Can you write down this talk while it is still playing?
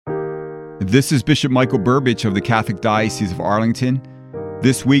This is Bishop Michael Burbidge of the Catholic Diocese of Arlington.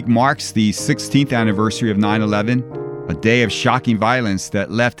 This week marks the 16th anniversary of 9/11, a day of shocking violence that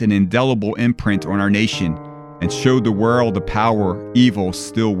left an indelible imprint on our nation and showed the world the power evil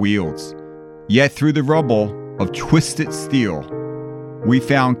still wields. Yet through the rubble of twisted steel, we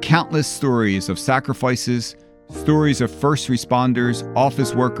found countless stories of sacrifices, stories of first responders,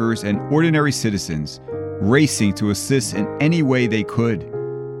 office workers, and ordinary citizens racing to assist in any way they could.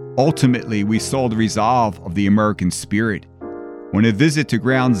 Ultimately, we saw the resolve of the American spirit. On a visit to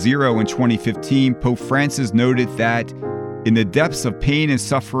Ground Zero in 2015, Pope Francis noted that in the depths of pain and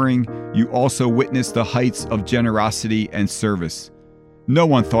suffering, you also witnessed the heights of generosity and service. No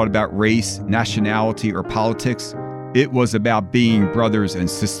one thought about race, nationality, or politics. It was about being brothers and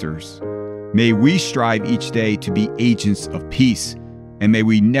sisters. May we strive each day to be agents of peace, and may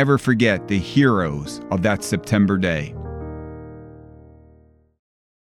we never forget the heroes of that September day.